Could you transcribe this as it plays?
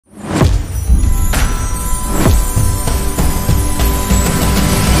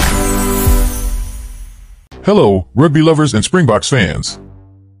Hello, rugby lovers and Springboks fans.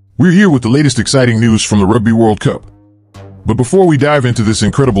 We're here with the latest exciting news from the Rugby World Cup. But before we dive into this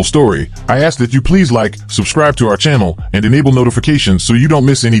incredible story, I ask that you please like, subscribe to our channel, and enable notifications so you don't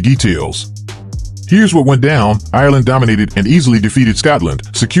miss any details. Here's what went down. Ireland dominated and easily defeated Scotland,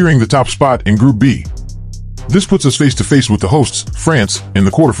 securing the top spot in Group B. This puts us face to face with the hosts, France, in the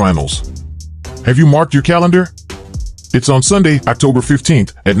quarterfinals. Have you marked your calendar? It's on Sunday, October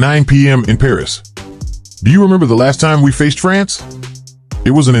 15th at 9 p.m. in Paris. Do you remember the last time we faced France?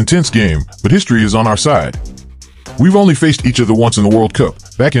 It was an intense game, but history is on our side. We've only faced each other once in the World Cup,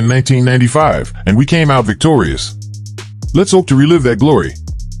 back in 1995, and we came out victorious. Let's hope to relive that glory.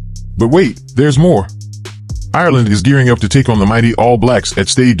 But wait, there's more. Ireland is gearing up to take on the mighty All Blacks at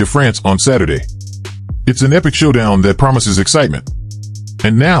Stade de France on Saturday. It's an epic showdown that promises excitement.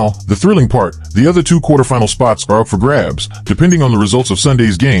 And now, the thrilling part, the other two quarterfinal spots are up for grabs, depending on the results of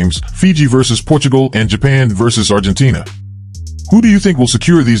Sunday's games, Fiji versus Portugal and Japan versus Argentina. Who do you think will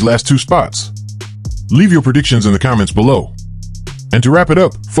secure these last two spots? Leave your predictions in the comments below. And to wrap it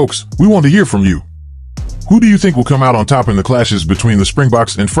up, folks, we want to hear from you. Who do you think will come out on top in the clashes between the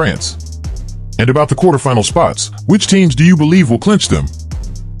Springboks and France? And about the quarterfinal spots, which teams do you believe will clinch them?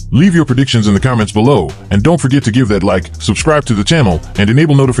 Leave your predictions in the comments below, and don't forget to give that like, subscribe to the channel, and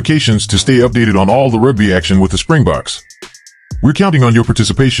enable notifications to stay updated on all the rugby action with the Springboks. We're counting on your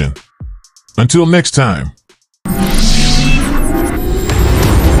participation. Until next time.